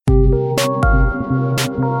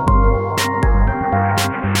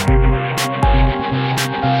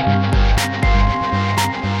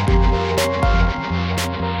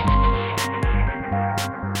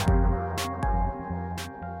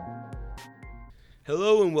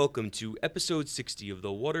Hello and welcome to episode 60 of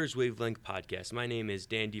the Waters Wavelength podcast. My name is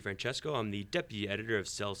Dan DiFrancesco. I'm the deputy editor of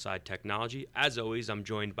Sell Side Technology. As always, I'm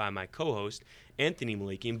joined by my co-host, Anthony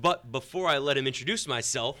Malakian. But before I let him introduce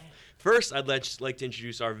myself, first I'd like to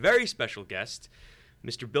introduce our very special guest,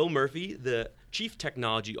 Mr. Bill Murphy, the Chief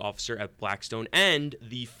Technology Officer at Blackstone and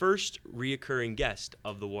the first reoccurring guest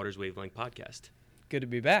of the Waters Wavelength podcast. Good to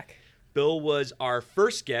be back. Bill was our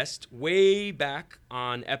first guest way back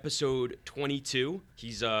on episode 22.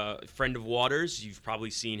 He's a friend of Waters. You've probably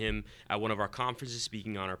seen him at one of our conferences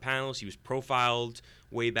speaking on our panels. He was profiled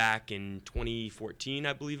way back in 2014,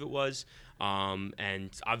 I believe it was.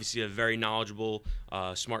 And obviously a very knowledgeable,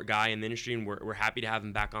 smart guy in the industry, and we're happy to have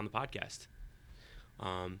him back on the podcast.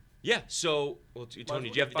 So, Tony,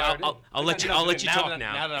 do you have to, I'll let you talk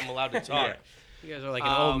now. Now that I'm allowed to talk. You guys are like an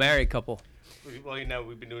old married couple. Well,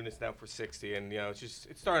 we've been doing this now for 60, and it's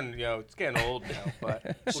starting. It's getting old now.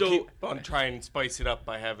 But So- we'll keep on trying and spice it up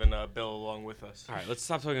by having Bill along with us. All right, let's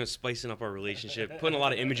stop talking about spicing up our relationship, putting a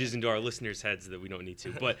lot of images into our listeners' heads that we don't need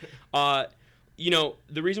to. But,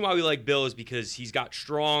 the reason why we like Bill is because he's got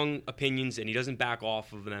strong opinions and he doesn't back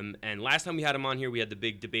off of them. And last time we had him on here, we had the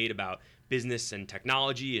big debate about business and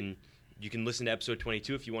technology, and you can listen to episode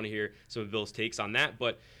 22 if you want to hear some of Bill's takes on that.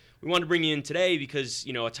 But we wanted to bring you in today because,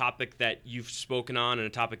 a topic that you've spoken on and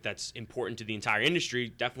a topic that's important to the entire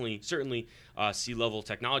industry, certainly C-level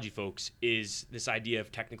technology folks, is this idea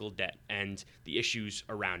of technical debt and the issues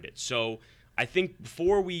around it. So I think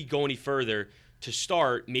before we go any further, to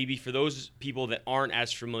start, maybe for those people that aren't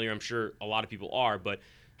as familiar, I'm sure a lot of people are, but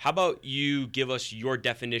how about you give us your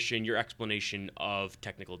definition, your explanation of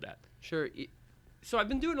technical debt? Sure. So I've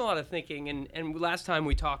been doing a lot of thinking, and last time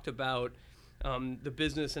we talked about the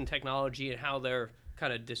business and technology and how they're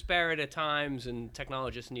kind of disparate at times, and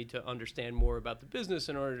technologists need to understand more about the business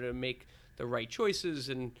in order to make the right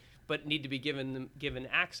choices, but need to be given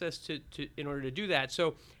access to in order to do that.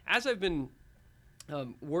 So as I've been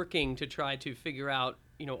working to try to figure out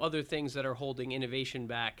other things that are holding innovation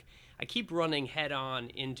back, I keep running head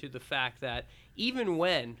on into the fact that even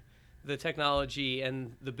when the technology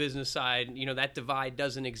and the business side, that divide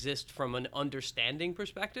doesn't exist from an understanding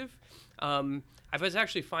perspective. I was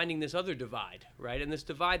actually finding this other divide, right? And this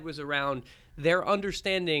divide was around their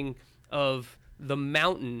understanding of the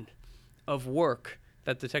mountain of work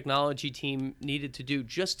that the technology team needed to do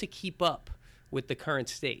just to keep up with the current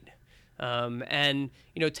state.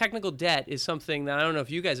 Technical debt is something that I don't know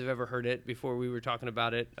if you guys have ever heard it before we were talking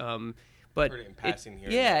about it. But heard it in passing here.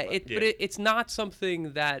 But it's not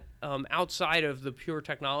something that outside of the pure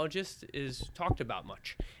technologist is talked about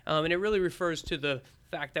much. And it really refers to the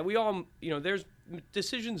fact that we all, there's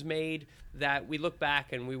decisions made that we look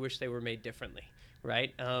back and we wish they were made differently,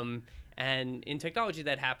 right? And in technology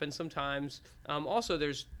that happens sometimes. Also,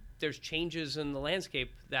 there's changes in the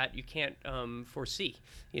landscape that you can't foresee.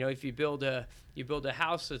 If you build a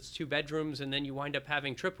house that's 2 bedrooms and then you wind up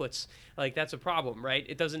having triplets, like that's a problem, right?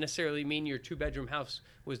 It doesn't necessarily mean your 2-bedroom house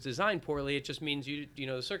was designed poorly. It just means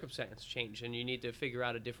the circumstance change and you need to figure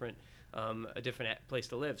out a different place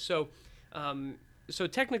to live. So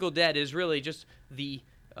technical debt is really just the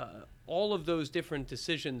all of those different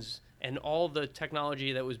decisions and all the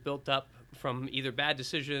technology that was built up from either bad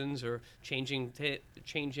decisions or changing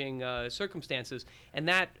circumstances, and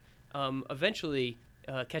that eventually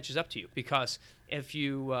catches up to you, because if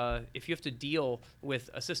you have to deal with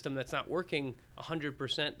a system that's not working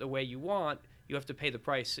 100% the way you want, you have to pay the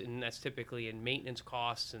price, and that's typically in maintenance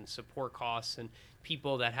costs and support costs and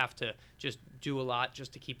people that have to just do a lot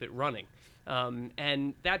just to keep it running.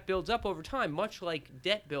 And that builds up over time, much like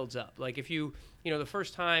debt builds up. Like if the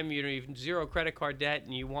first time you've zero credit card debt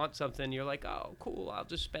and you want something, you're like, oh, cool, I'll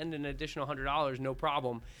just spend an additional $100, no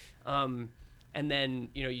problem. And then,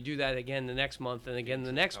 you do that again the next month and again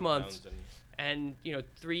the next month. And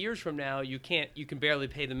 3 years from now, you can barely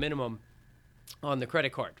pay the minimum on the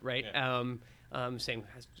credit card, right? Yeah.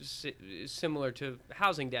 Similar to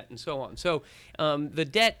housing debt and so on. So the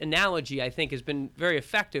debt analogy, I think, has been very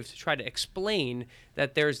effective to try to explain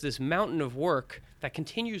that there's this mountain of work that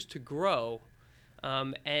continues to grow,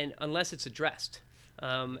 and unless it's addressed.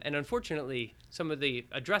 And unfortunately, some of the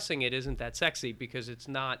addressing it isn't that sexy because it's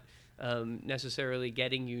not necessarily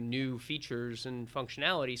getting you new features and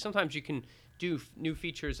functionality. Sometimes you can do new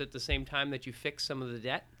features at the same time that you fix some of the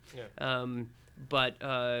debt. Yeah. But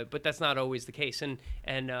that's not always the case, and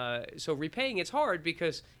so repaying it's hard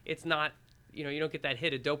because it's not, you don't get that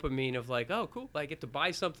hit of dopamine of like, oh cool, I get to buy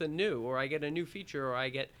something new, or I get a new feature, or I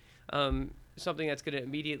get something that's going to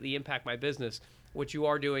immediately impact my business. What you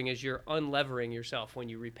are doing is you're unlevering yourself when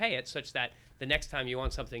you repay it, such that the next time you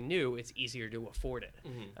want something new, it's easier to afford it.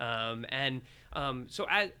 So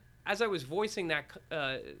as I was voicing that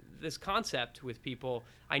this concept with people,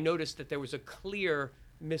 I noticed that there was a clear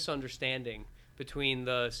misunderstanding between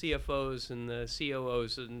the CFOs and the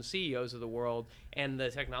COOs and the CEOs of the world and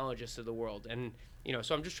the technologists of the world. And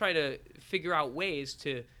so I'm just trying to figure out ways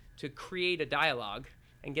to create a dialogue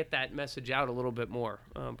and get that message out a little bit more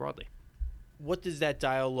broadly. What does that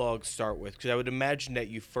dialogue start with? Because I would imagine that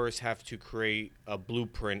you first have to create a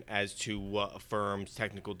blueprint as to what a firm's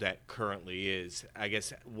technical debt currently is. I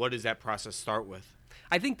guess, what does that process start with?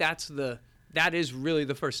 I think that is really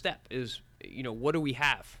the first step is, what do we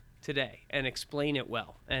have today, and explain it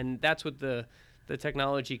well. And that's what the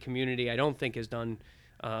technology community, I don't think, has done.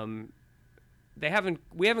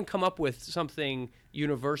 We haven't come up with something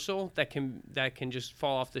universal that can just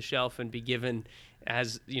fall off the shelf and be given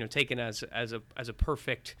as taken as a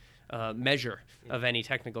perfect measure of any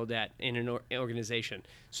technical debt in an organization.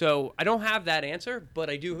 So I don't have that answer, but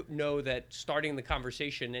I do know that starting the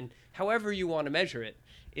conversation, and however you want to measure it,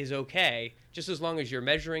 is okay, just as long as you're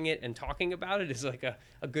measuring it and talking about it is like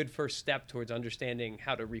a good first step towards understanding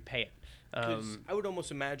how to repay it. I would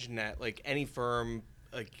almost imagine that, like any firm,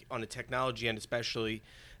 like on the technology end especially,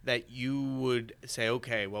 that you would say,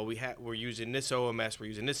 okay, well, we're using this OMS, we're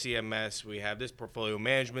using this CMS, we have this portfolio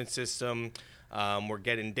management system, we're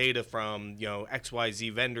getting data from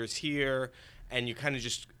XYZ vendors here, and you kind of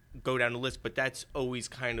just go down the list. But that's always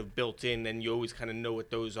kind of built in, and you always kind of know what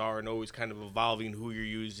those are, and always kind of evolving who you're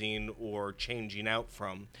using or changing out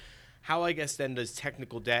from. How, I guess, then does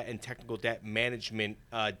technical debt and technical debt management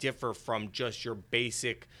differ from just your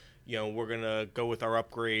basic, we're going to go with our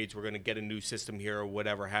upgrades, we're going to get a new system here, or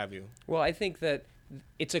whatever have you? Well, I think that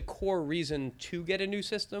it's a core reason to get a new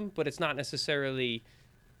system, but it's not necessarily,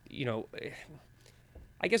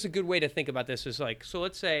 I guess a good way to think about this is like, so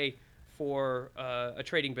let's say for a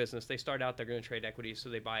trading business, they start out, they're going to trade equities, so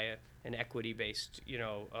they buy an equity-based,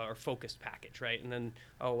 or focused package, right? And then,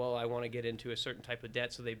 I want to get into a certain type of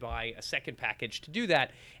debt, so they buy a second package to do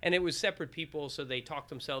that. And it was separate people, so they talked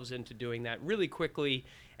themselves into doing that really quickly,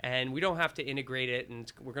 and we don't have to integrate it,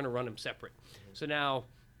 and we're going to run them separate. So now,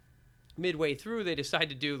 midway through, they decide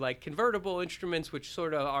to do like convertible instruments, which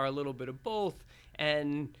sort of are a little bit of both,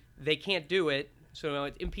 and they can't do it. So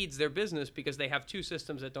it impedes their business because they have two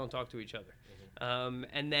systems that don't talk to each other.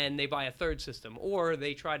 And then they buy a third system, or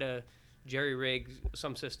they try to jerry-rig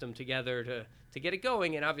some system together to get it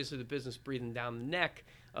going, and obviously the business breathing down the neck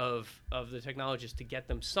of the technologist to get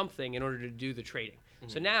them something in order to do the trading.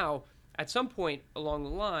 So now, at some point along the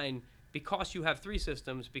line, because you have three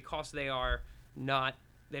systems, because they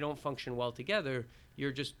don't function well together,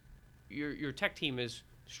 your tech team is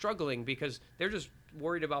struggling because they're just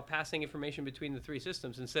worried about passing information between the three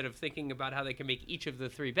systems instead of thinking about how they can make each of the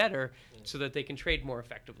three better so that they can trade more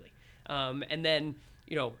effectively. And then,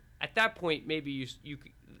 at that point, maybe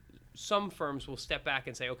some firms will step back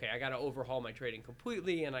and say, okay, I got to overhaul my trading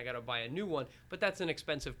completely and I got to buy a new one, but that's an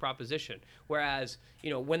expensive proposition. Whereas,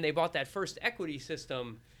 when they bought that first equity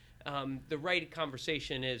system, the right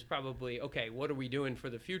conversation is probably, okay, what are we doing for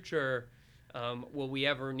the future? Will we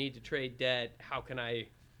ever need to trade debt? How can I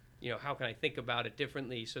think about it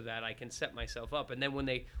differently so that I can set myself up? And then when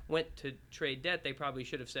they went to trade debt, they probably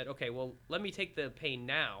should have said, okay, well, let me take the pain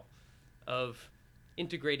now of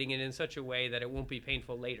integrating it in such a way that it won't be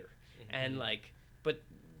painful later. And but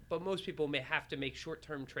most people may have to make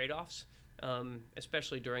short-term trade-offs,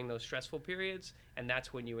 especially during those stressful periods, and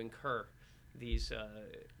that's when you incur this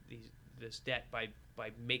debt by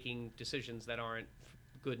making decisions that aren't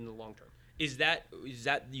good in the long term. Is that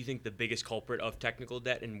you think the biggest culprit of technical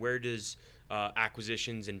debt, and where does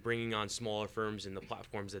acquisitions and bringing on smaller firms and the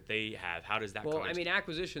platforms that they have, how does that come into?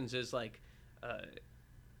 Acquisitions is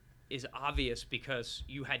is obvious because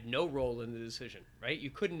you had no role in the decision, right? You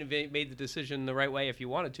couldn't have made the decision the right way if you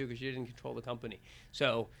wanted to because you didn't control the company.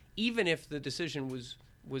 So even if the decision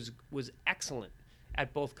was excellent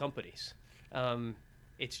at both companies,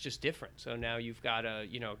 it's just different. So now you've got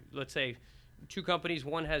let's say two companies,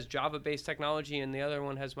 one has Java-based technology and the other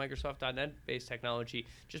one has Microsoft.NET-based technology.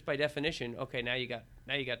 Just by definition, okay, now you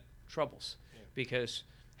got troubles, because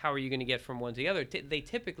how are you going to get from one to the other? They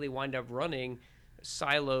typically wind up running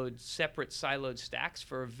separate siloed stacks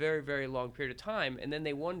for a very, very long period of time, and then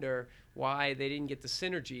they wonder why they didn't get the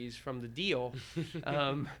synergies from the deal,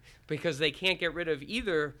 because they can't get rid of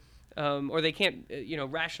either, or they can't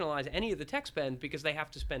rationalize any of the tech spend because they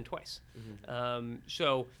have to spend twice.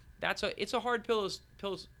 So it's a hard pill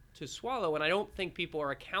to swallow, and I don't think people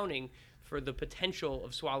are accounting for the potential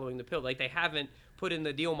of swallowing the pill. Like, they haven't put in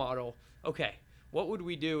the deal model, okay, what would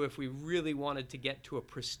we do if we really wanted to get to a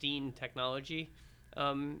pristine technology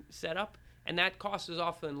setup? And that cost is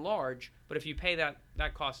often large, but if you pay that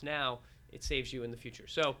cost now, it saves you in the future.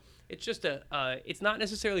 So it's just it's not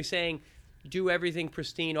necessarily saying do everything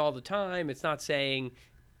pristine all the time. It's not saying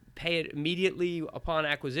pay it immediately upon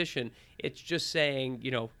acquisition. It's just saying,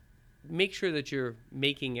 make sure that you're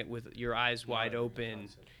making it with your eyes wide open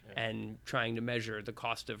and trying to measure the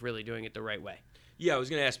cost of really doing it the right way. Yeah, I was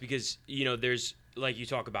going to ask because, there's, like you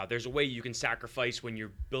talk about, there's a way you can sacrifice when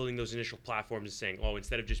you're building those initial platforms and saying,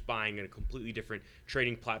 instead of just buying a completely different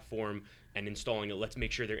trading platform and installing it, let's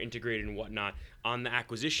make sure they're integrated and whatnot. On the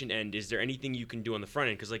acquisition end, is there anything you can do on the front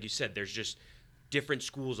end? Because like you said, there's just different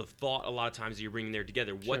schools of thought a lot of times that you're bringing there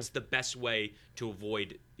together. Sure. What's the best way to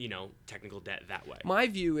avoid, technical debt that way? My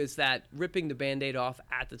view is that ripping the Band-Aid off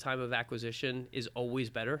at the time of acquisition is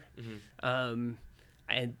always better. Mm-hmm.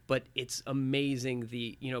 But it's amazing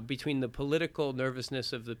between the political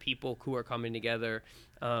nervousness of the people who are coming together,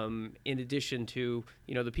 in addition to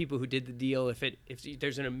the people who did the deal. If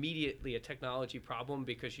there's immediately a technology problem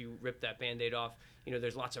because you rip that Band-Aid off,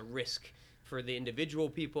 there's lots of risk for the individual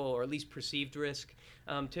people, or at least perceived risk,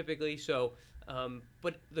 typically. So,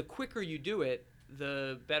 but the quicker you do it,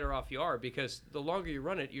 the better off you are, because the longer you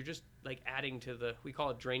run it, you're just adding to we call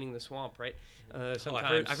it draining the swamp, right?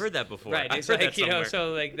 Sometimes I've heard that before. Right, it's so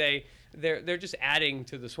they're just adding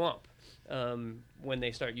to the swamp when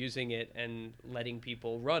they start using it and letting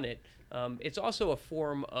people run it. It's also a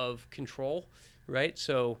form of control, right?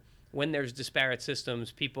 So when there's disparate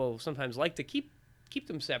systems, people sometimes like to keep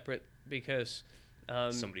them separate because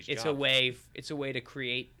it's a way to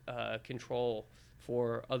create control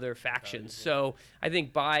for other factions. So I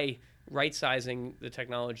think by right-sizing the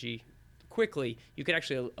technology quickly, you could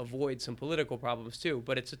actually avoid some political problems too.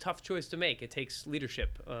 But it's a tough choice to make. It takes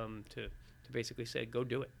leadership to basically say, go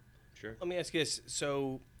do it. Sure. Let me ask you this.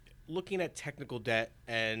 So looking at technical debt,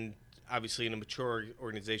 and obviously in a mature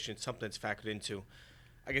organization, it's something that's factored into.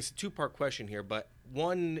 I guess a two-part question here, but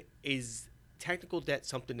one is technical debt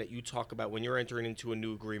something that you talk about when you're entering into a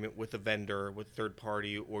new agreement with a vendor, with a third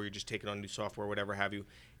party, or you're just taking on new software, whatever have you?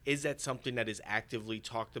 Is that something that is actively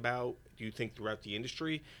talked about, do you think, throughout the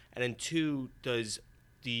industry? And then two, does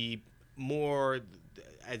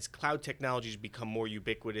as cloud technologies become more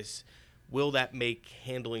ubiquitous, will that make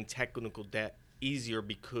handling technical debt easier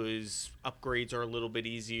because upgrades are a little bit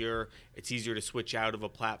easier? It's easier to switch out of a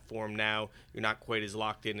platform now. You're not quite as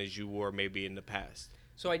locked in as you were maybe in the past.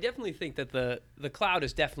 So I definitely think that the cloud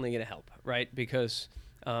is definitely going to help, right? Because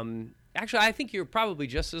actually, I think you're probably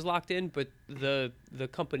just as locked in, but the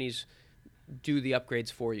companies do the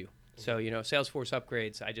upgrades for you. So Salesforce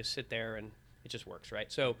upgrades, I just sit there and it just works,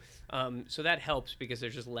 right? So so that helps because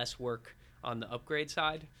there's just less work on the upgrade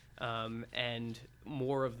side, and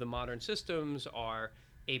more of the modern systems are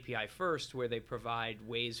API first, where they provide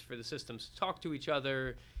ways for the systems to talk to each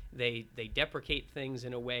other. They deprecate things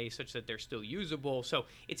in a way such that they're still usable. So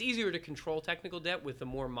it's easier to control technical debt with the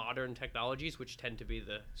more modern technologies, which tend to be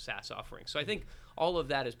the SaaS offerings. So I think all of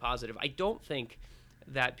that is positive. I don't think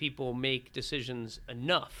that people make decisions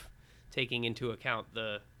enough taking into account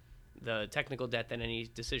the technical debt that any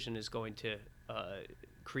decision is going to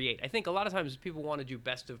create. I think a lot of times people want to do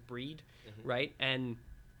best of breed, right? And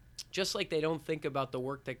just like they don't think about the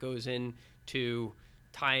work that goes into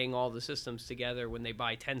tying all the systems together when they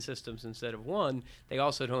buy 10 systems instead of one, they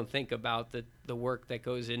also don't think about the work that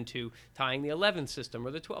goes into tying the 11th system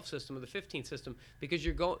or the 12th system or the 15th system, because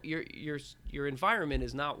your environment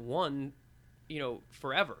is not one,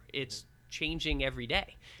 forever. It's changing every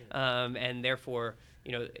day, and therefore,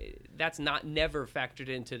 that's never factored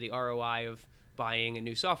into the ROI of buying a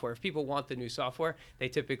new software. If people want the new software, they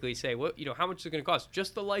typically say, well, how much is it going to cost?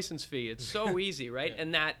 Just the license fee. It's so easy, right? Yeah.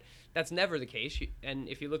 And that's never the case. And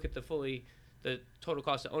if you look at the total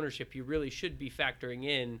cost of ownership, you really should be factoring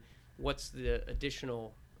in what's the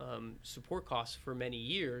additional support costs for many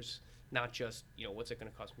years, not just, what's it going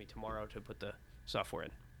to cost me tomorrow to put the software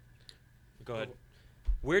in. Go ahead.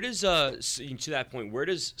 Where does, to that point, where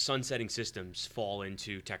does sunsetting systems fall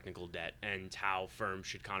into technical debt and how firms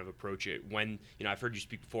should kind of approach it? When, I've heard you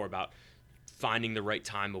speak before about finding the right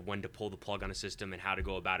time of when to pull the plug on a system and how to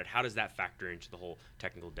go about it. How does that factor into the whole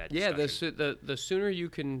technical debt discussion? Yeah, the sooner you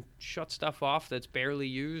can shut stuff off that's barely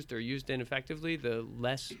used or used ineffectively, the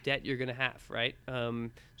less debt you're going to have, right?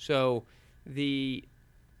 So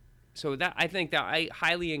that I think that I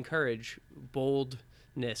highly encourage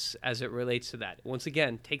boldness as it relates to that. Once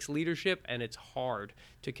again, takes leadership, and it's hard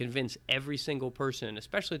to convince every single person,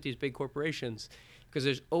 especially at these big corporations, because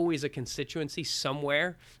there's always a constituency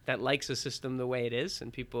somewhere that likes a system the way it is,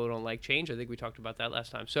 and people don't like change. I think we talked about that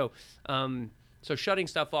last time. So So shutting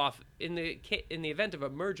stuff off in the event of a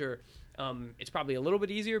merger, it's probably a little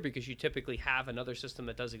bit easier because you typically have another system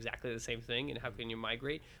that does exactly the same thing, and how can you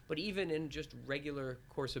migrate? But even in just regular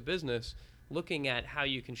course of business, looking at how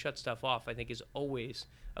you can shut stuff off, I think, is always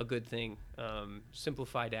a good thing.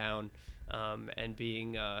 Simplify down, and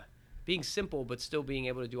being simple but still being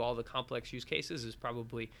able to do all the complex use cases is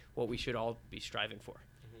probably what we should all be striving for.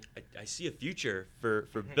 I see a future for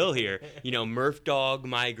Bill here. Murph Dog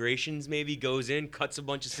Migrations maybe goes in, cuts a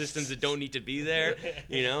bunch of systems that don't need to be there.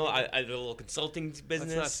 A little consulting business.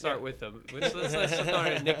 Let's not start with them. Let's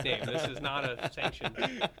start a nickname. This is not a sanctioned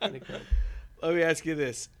nickname. Let me ask you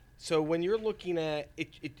this. So when you're looking at it,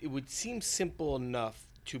 it would seem simple enough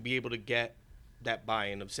to be able to get that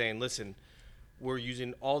buy-in of saying, listen, we're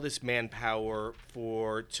using all this manpower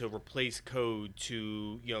to replace code,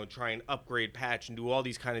 to try and upgrade, patch, and do all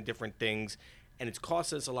these kind of different things, and it's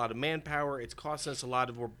costing us a lot of manpower. It's costing us a lot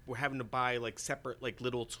of we're having to buy separate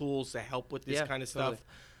little tools to help with this kind of stuff. Totally.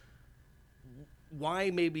 Why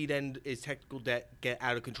maybe then is technical debt get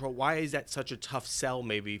out of control? Why is that such a tough sell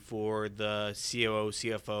maybe for the COO,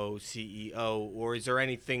 CFO, CEO, or is there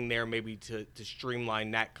anything there maybe to streamline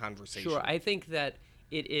that conversation? Sure, I think that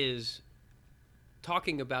it is.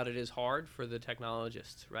 Talking about it is hard for the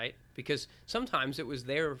technologists, right? Because sometimes it was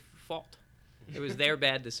their fault. It was their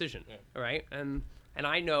bad decision, right? And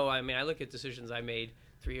I know, I look at decisions I made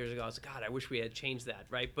 3 years ago. I was like, God, I wish we had changed that,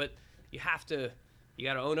 right? But you got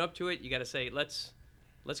to own up to it. You got to say, let's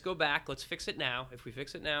go back. Let's fix it now. If we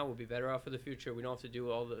fix it now, we'll be better off for the future. We don't have to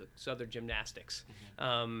do all this other gymnastics.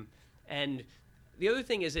 And the other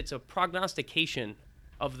thing is it's a prognostication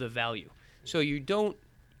of the value. So you don't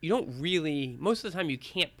really, most of the time you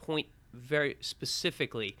can't point very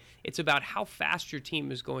specifically. It's about how fast your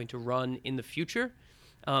team is going to run in the future.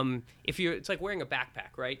 It's like wearing a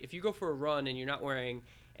backpack, right? If you go for a run and you're not wearing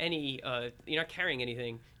you're not carrying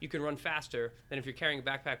anything, you can run faster than if you're carrying a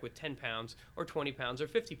backpack with 10 pounds or 20 pounds or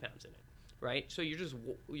 50 pounds in it, right? So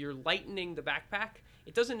you're lightening the backpack.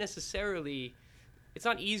 It doesn't necessarily, it's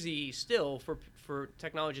not easy still for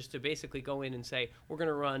technologists to basically go in and say, we're going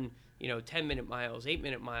to run 10-minute miles,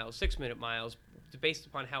 8-minute miles, 6-minute miles, based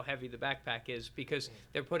upon how heavy the backpack is, because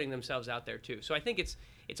they're putting themselves out there too. So I think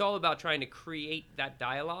it's all about trying to create that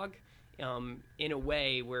dialogue in a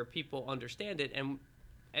way where people understand it,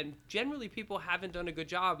 and generally people haven't done a good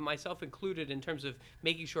job, myself included, in terms of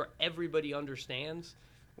making sure everybody understands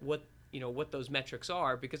what those metrics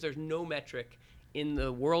are, because there's no metric in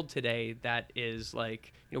the world today that is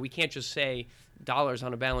we can't just say dollars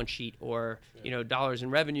on a balance sheet or dollars in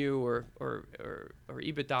revenue or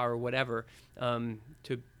EBITDA or whatever.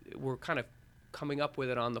 We're kind of coming up with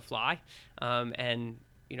it on the fly, and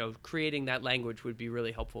creating that language would be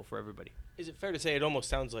really helpful for everybody. Is it fair to say it almost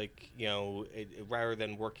sounds like rather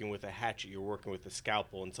than working with a hatchet, you're working with a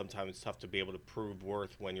scalpel, and sometimes it's tough to be able to prove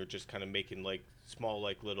worth when you're just kind of making small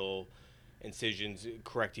little incisions,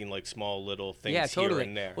 correcting small little things here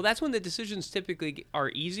and there. Well, that's when the decisions typically are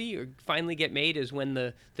easy or finally get made, is when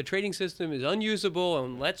the trading system is unusable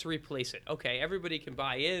and let's replace it. Okay, everybody can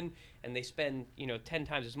buy in and they spend 10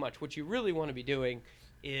 times as much. What you really want to be doing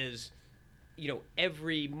is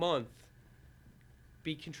every month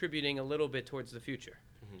be contributing a little bit towards the future,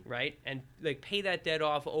 right? And pay that debt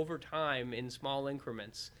off over time in small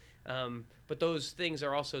increments. But those things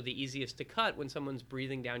are also the easiest to cut when someone's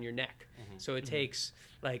breathing down your neck. So it takes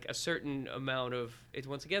a certain amount of, it's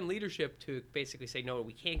once again leadership to basically say, no,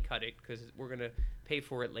 we can't cut it because we're going to pay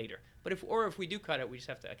for it later. But if we do cut it, we just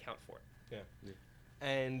have to account for it. Yeah.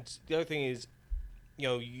 And the other thing is,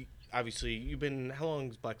 obviously you've been, how long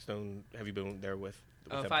has Blackstone have you been there with?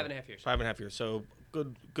 5.5 years. 5.5 years. So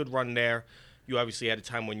good run there. You obviously had a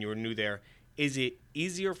time when you were new there. Is it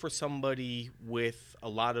easier for somebody with a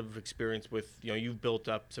lot of experience with, you've built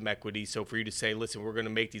up some equity, so for you to say, listen, we're going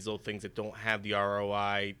to make these little things that don't have the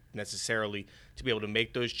ROI necessarily, to be able to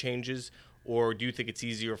make those changes? Or do you think it's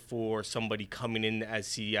easier for somebody coming in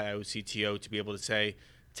as CIO, CTO to be able to say,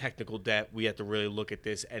 technical debt, we have to really look at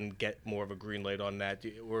this and get more of a green light on that?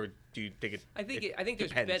 Or do you think I think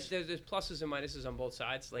there's pluses and minuses on both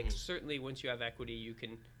sides. Certainly once you have equity, you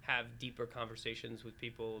can have deeper conversations with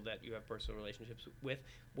people that you have personal relationships with.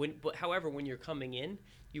 However, when you're coming in,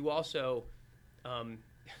 you also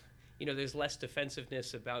there's less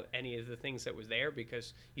defensiveness about any of the things that was there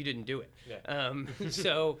because you didn't do it. Yeah.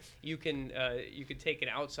 So you can take an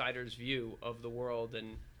outsider's view of the world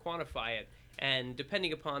and quantify it. And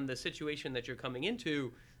depending upon the situation that you're coming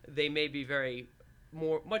into, they may be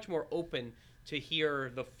much more open to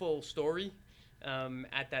hear the full story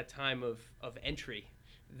at that time of entry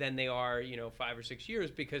than they are, 5 or 6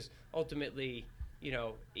 years, because ultimately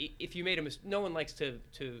if you made no one likes to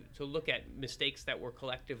look at mistakes that were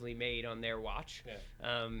collectively made on their watch.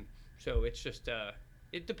 Yeah. So it's just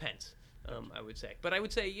it depends. I would say, but I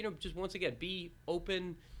would say just once again, be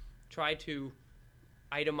open, try to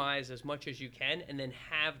itemize as much as you can, and then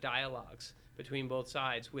have dialogues between both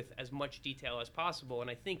sides with as much detail as possible. And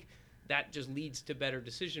I think that just leads to better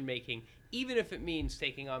decision making, even if it means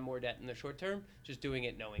taking on more debt in the short term, just doing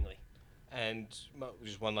it knowingly. And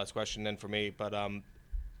just one last question then for me, but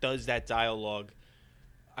does that dialogue,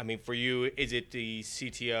 I mean, for you, is it the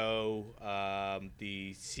CTO,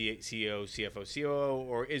 the CEO, CFO, COO,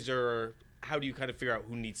 or how do you kind of figure out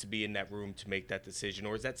who needs to be in that room to make that decision?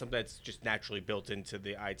 Or is that something that's just naturally built into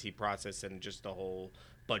the IT process and just the whole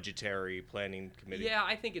budgetary planning committee? Yeah,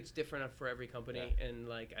 I think it's different for every company,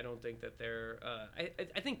 and I don't think that they're.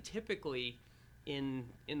 I think typically, in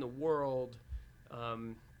the world,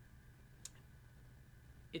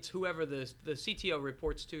 it's whoever the CTO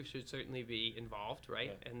reports to should certainly be involved,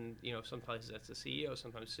 right? Yeah. And some places that's the CEO,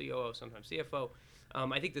 sometimes COO, sometimes CFO.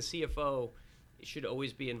 I think the CFO should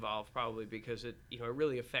always be involved, probably because it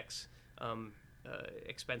really affects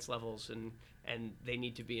expense levels, and they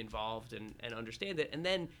need to be involved and understand it. And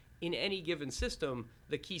then in any given system,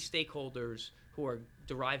 the key stakeholders who are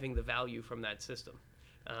deriving the value from that system.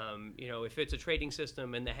 If it's a trading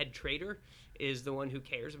system and the head trader is the one who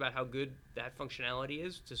cares about how good that functionality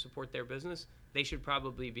is to support their business, they should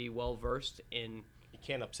probably be well versed in. You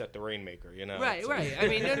can't upset the rainmaker, Right. I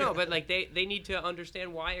mean, no, but they need to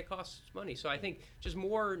understand why it costs money. So I think just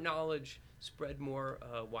more knowledge spread more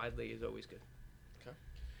widely is always good. Okay.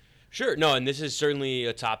 Sure. No, and this is certainly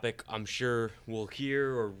a topic I'm sure we'll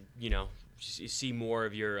hear or see more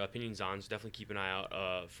of your opinions on. So definitely keep an eye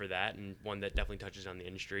out for that, and one that definitely touches on the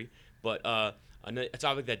industry. But a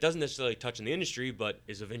topic that doesn't necessarily touch on the industry, but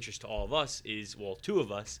is of interest to all of us two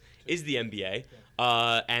of us, is the NBA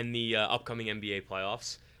and the upcoming NBA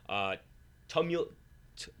playoffs. Tumultuous.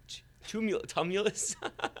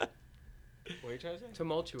 What are you trying to say?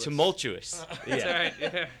 Tumultuous. Yeah. That's all right.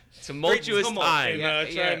 Yeah. Tumultuous time.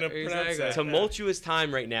 Trying to pronounce that. Tumultuous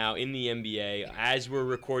time right now in the NBA. As we're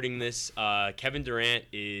recording this, Kevin Durant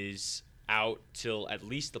is out till at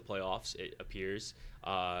least the playoffs, it appears.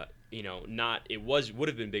 Would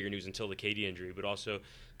have been bigger news until the KD injury, but also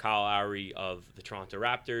Kyle Lowry of the Toronto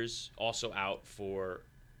Raptors also out for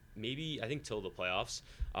maybe, I think, till the playoffs.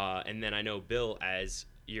 And then I know, Bill, as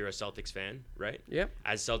you're a Celtics fan, right? Yep.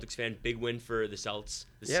 As a Celtics fan, big win for the Celtics.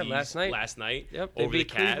 Last night. Yep. Over the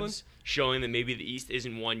Cavs, Cleveland, showing that maybe the East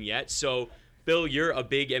isn't won yet. So, Bill, you're a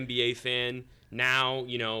big NBA fan now.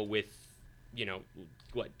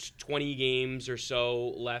 With 20 games or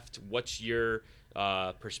so left. What's your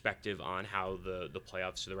perspective on how the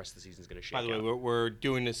playoffs for the rest of the season is going to shake out? By the way, we're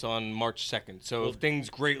doing this on March 2nd, so if things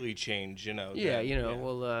greatly change,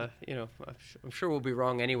 we'll, I'm sure we'll be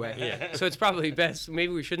wrong anyway. Yeah. So it's probably best.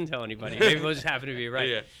 Maybe we shouldn't tell anybody. Maybe we'll just happen to be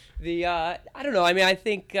right. Yeah. I don't know. I mean, I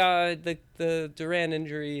think the Durant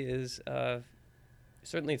injury is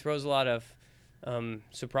certainly throws a lot of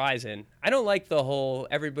surprise in. I don't like the whole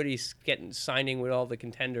everybody's signing with all the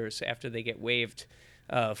contenders after they get waived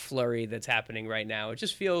flurry that's happening right now. It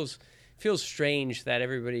just feels strange that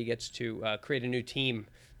everybody gets to create a new team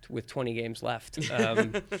with 20 games left.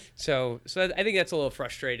 So I think that's a little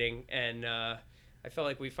frustrating, and I felt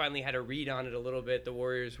like we finally had a read on it a little bit. The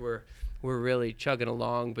Warriors were really chugging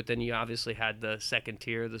along, but then you obviously had the second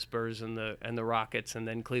tier, the Spurs and the Rockets, and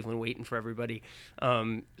then Cleveland waiting for everybody.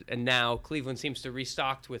 And now Cleveland seems to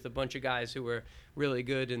restocked with a bunch of guys who were really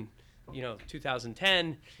good in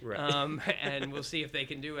 2010, right. And we'll see if they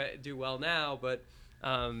can do well now. But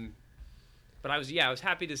I was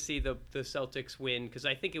happy to see the Celtics win, because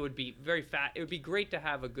I think it would be it would be great to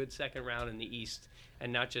have a good second round in the East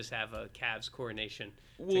and not just have a Cavs coronation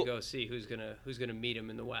to go see who's gonna meet them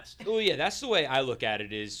in the West. Well, yeah, that's the way I look at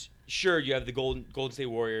it. Is sure you have the Golden State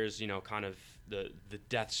Warriors, kind of the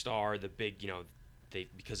Death Star, the big,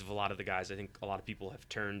 because of a lot of the guys, I think a lot of people have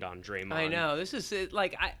turned on Draymond. I know. This is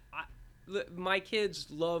like my kids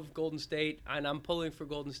love Golden State, and I'm pulling for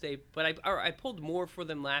Golden State. But I pulled more for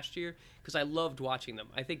them last year because I loved watching them.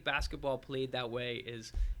 I think basketball played that way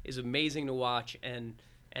is amazing to watch and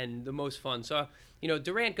the most fun. So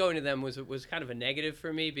Durant going to them was kind of a negative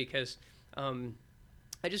for me, because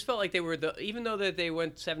I just felt like they were even though that they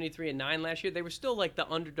went 73-9 last year, they were still like the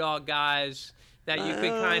underdog guys that you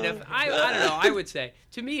could kind of I don't know. I would say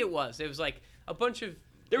to me it was like a bunch of.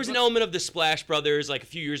 There was an element of the Splash Brothers like a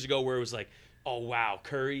few years ago where it was like, oh wow,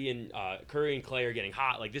 Curry and Clay are getting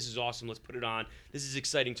hot. Like, this is awesome. Let's put it on. This is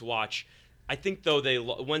exciting to watch. I think though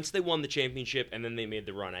once they won the championship and then they made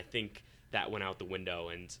the run, I think that went out the window.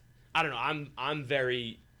 And I don't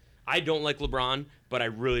know. I don't like LeBron, but I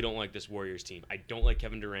really don't like this Warriors team. I don't like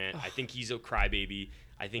Kevin Durant. I think he's a crybaby.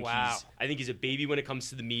 I think he's a baby when it comes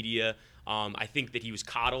to the media. I think that he was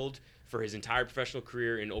coddled for his entire professional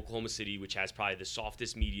career in Oklahoma City, which has probably the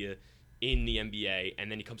softest media in the NBA.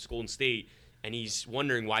 And then he comes to Golden State, and he's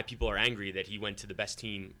wondering why people are angry that he went to the best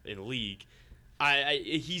team in the league.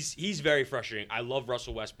 He's very frustrating. I love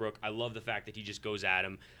Russell Westbrook. I love the fact that he just goes at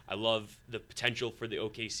him. I love the potential for the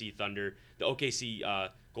OKC Thunder, the OKC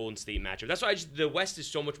Golden State matchup. That's why the West is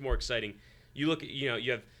so much more exciting. You look at,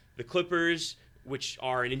 you have the Clippers, which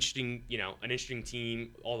are an interesting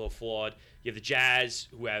team, although flawed. You have the Jazz,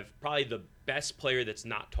 who have probably the best player that's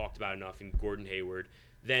not talked about enough in Gordon Hayward.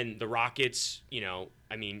 Then the Rockets,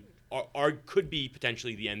 could be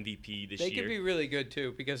potentially the MVP this year. They could be really good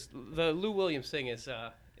too, because the Lou Williams thing is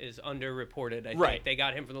underreported. I think they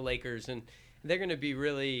got him from the Lakers, and they're going to be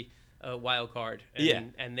really a wild card.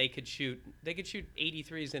 And they could shoot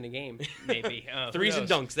 83s in a game, maybe. Threes and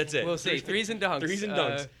dunks. That's it. We'll see. Threes and dunks. Threes and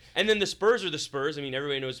dunks. And then the Spurs are the Spurs. I mean,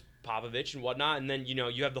 everybody knows Popovich and whatnot. And then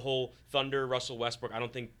you have the whole Thunder, Russell Westbrook. I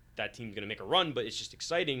don't think that team's going to make a run, but it's just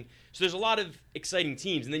exciting. So there's a lot of exciting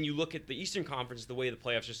teams. And then you look at the Eastern Conference, the way the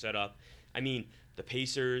playoffs are set up. I mean, the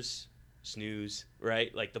Pacers, snooze,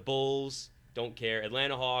 right? Like the Bulls, don't care.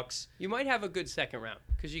 Atlanta Hawks. You might have a good second round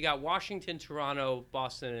because you got Washington, Toronto,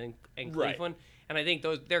 Boston, and Cleveland. And I think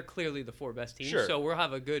they're clearly the four best teams. Sure. So we'll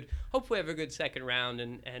hopefully have a good second round.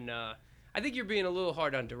 And I think you're being a little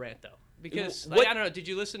hard on Durant, though. Because, I don't know, did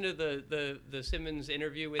you listen to the Simmons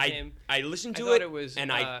interview with him? I listened to it,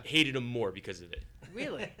 and I hated him more because of it.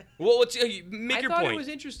 Really? Well, make your point. I thought it was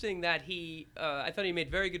interesting that I thought he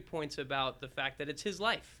made very good points about the fact that it's his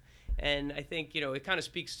life. And I think, it kind of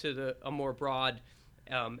speaks to a more broad,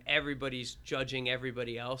 everybody's judging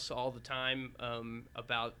everybody else all the time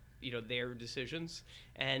about, their decisions.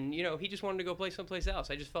 And, he just wanted to go play someplace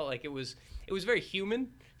else. I just felt like it was very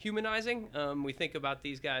humanizing. We think about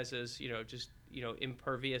these guys as,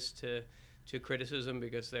 impervious to criticism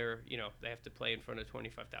because they're, they have to play in front of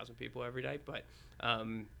 25,000 people every day. But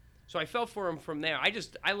so I felt for him from there.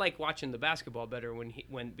 I like watching the basketball better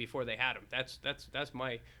before they had him. That's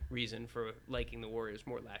my reason for liking the Warriors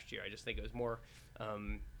more last year. I just think it was more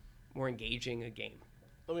engaging a game.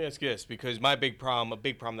 Let me ask you this, because a big problem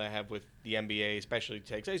that I have with the NBA, especially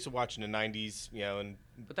takes. I used to watch in the '90s,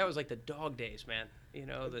 But that was like the dog days, man.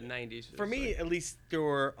 The '90s. For me, at least, there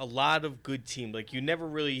were a lot of good teams. Like you never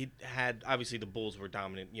really had. Obviously, the Bulls were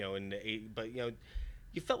dominant, in the '80s, but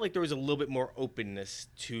you felt like there was a little bit more openness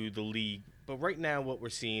to the league. But right now, what we're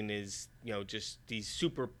seeing is, just these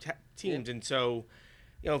super teams, and so,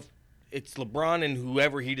 it's LeBron and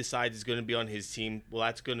whoever he decides is going to be on his team. Well,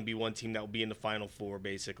 that's going to be one team that will be in the Final Four,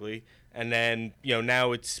 basically. And then,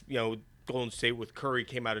 now it's, Golden State with Curry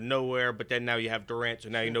came out of nowhere, but then now you have Durant, so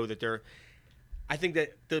now you know that they're – I think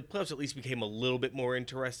that the playoffs at least became a little bit more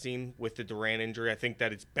interesting with the Durant injury. I think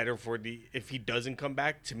that it's better if he doesn't come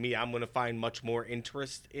back. To me, I'm going to find much more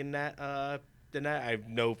interest in that than that. I have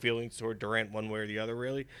no feelings toward Durant one way or the other,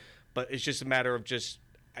 really. But it's just a matter of just –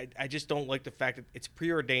 I just don't like the fact that it's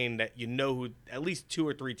preordained that who at least 2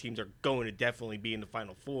 or 3 teams are going to definitely be in the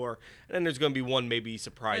Final Four, and then there's going to be one maybe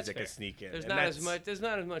surprise that can sneak in. There's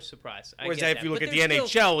not as much surprise. Whereas if you look at the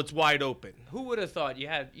NHL, it's wide open. Who would have thought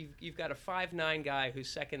you've got a 5'9" guy who's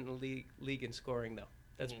second in the league in scoring though?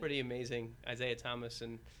 That's pretty amazing. Isaiah Thomas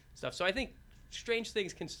and stuff. So I think strange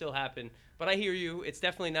things can still happen, but I hear you. It's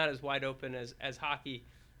definitely not as wide open as hockey.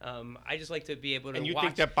 I just like to be able to. And you watch.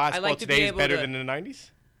 think that basketball today is better than in the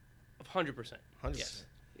 '90s? 100%. Yes.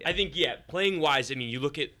 Yeah. I think, playing wise, I mean, you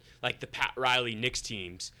look at like the Pat Riley Knicks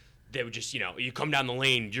teams, they would just, you come down the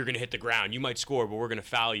lane, you're going to hit the ground. You might score, but we're going to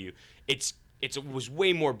foul you. It was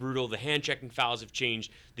way more brutal. The hand-checking fouls have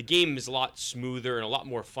changed. The game is a lot smoother and a lot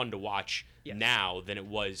more fun to watch now than it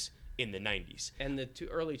was in the 90s. And the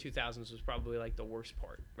early 2000s was probably like the worst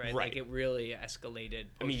part, right? Like it really escalated.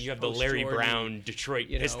 You have the Larry Brown Detroit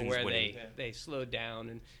Pistons where winning. they slowed down.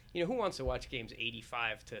 And, who wants to watch games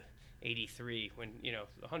 85 to 83 when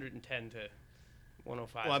 110 to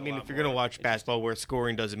 105. Well, I mean, if you're going to watch basketball where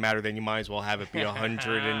scoring doesn't matter, then you might as well have it be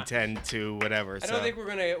 110 to whatever. I don't think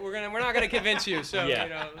we're not going to convince you. So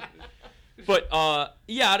But I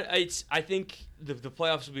think the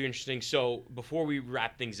playoffs will be interesting. So before we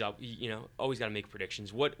wrap things up, always got to make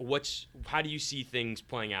predictions. How do you see things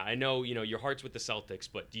playing out? I know your heart's with the Celtics,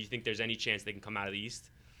 but do you think there's any chance they can come out of the East?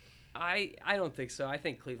 I don't think so. I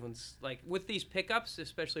think Cleveland's with these pickups,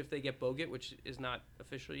 especially if they get Bogut, which is not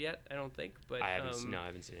official yet. I don't think, but I haven't seen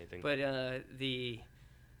anything. But I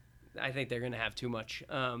think they're going to have too much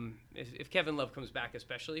if Kevin Love comes back,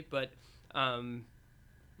 especially. But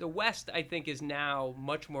the The West, I think, is now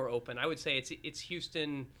much more open. I would say it's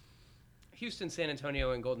Houston, San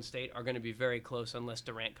Antonio, and Golden State are going to be very close unless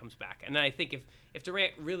Durant comes back. And I think if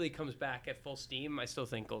Durant really comes back at full steam, I still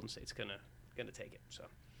think Golden State's gonna take it. So.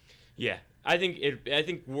 Yeah, I think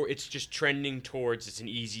it's just trending towards. It's an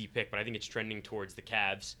easy pick, but I think it's trending towards the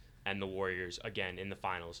Cavs and the Warriors again in the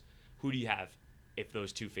finals. Who do you have if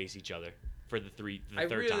those two face each other for the third time? I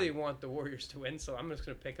really want the Warriors to win, so I'm just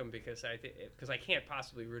going to pick them because I can't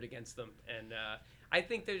possibly root against them, and I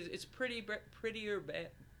think it's prettier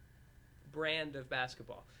brand of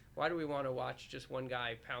basketball. Why do we want to watch just one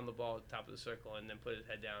guy pound the ball at the top of the circle and then put his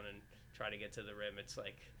head down and try to get to the rim? It's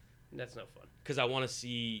like, that's no fun. Because I want to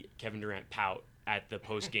see Kevin Durant pout at the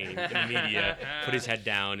post game in the media, put his head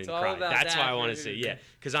down and cry. That's why I want to see. Yeah,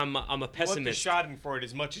 because I'm a pessimist. You want the Schadenfreude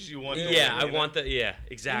as much as you want. I want the. Yeah,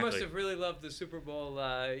 exactly. You must have really loved the Super Bowl,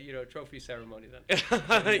 trophy ceremony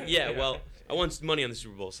then. Yeah, well, I won money on the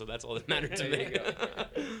Super Bowl, so that's all that mattered to me.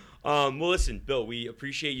 Well, listen, Bill, we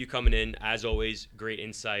appreciate you coming in as always. Great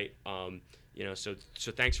insight. So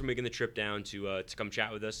thanks for making the trip down to come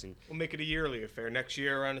chat with us, and we'll make it a yearly affair. Next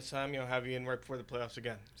year around this time, have you in right before the playoffs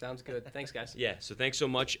again. Sounds good. Thanks, guys. Yeah. So thanks so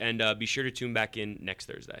much, and be sure to tune back in next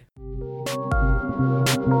Thursday.